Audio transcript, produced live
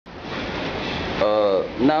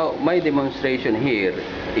Now my demonstration here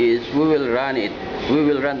is we will run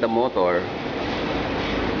the motor,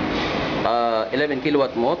 11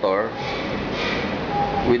 kilowatt motor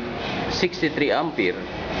with 63 ampere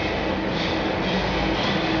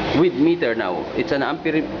with meter. Now it's an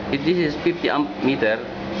ampere, this is 50 amp meter.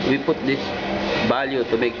 We put this value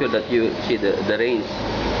to make sure that you see the range.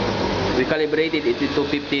 We calibrated it to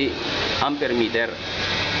 50 ampere meter.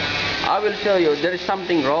 I will show you there is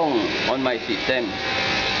something wrong on my system.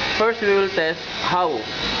 First we will test how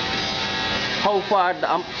far the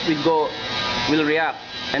amp will react,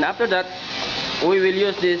 and after that we will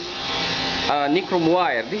use this nichrome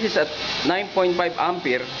wire. This is at 9.5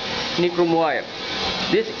 ampere nichrome wire.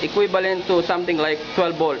 This equivalent to something like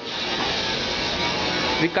 12 volts.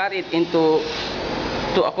 We cut it into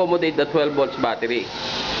to accommodate the 12 volts battery.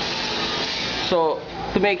 So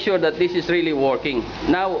to make sure that this is really working.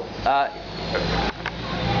 Now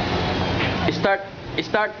start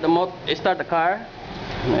the car,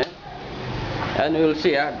 and we will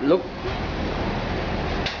see. Look.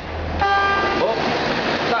 Oh,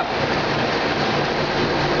 stop.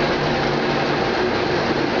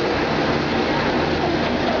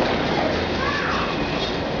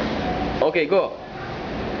 Okay, go.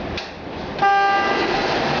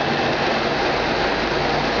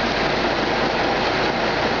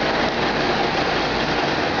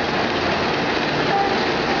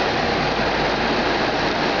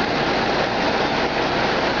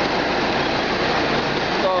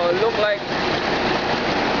 So look like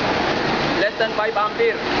less than 5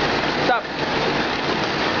 ampere. Stop.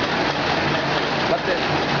 What's it?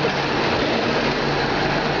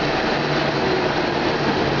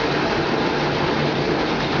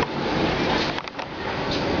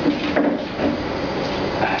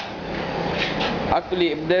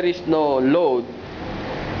 Actually, if there is no load,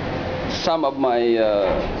 some of my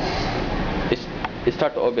it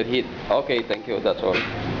start to overheat. Okay, thank you. That's all.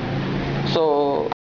 So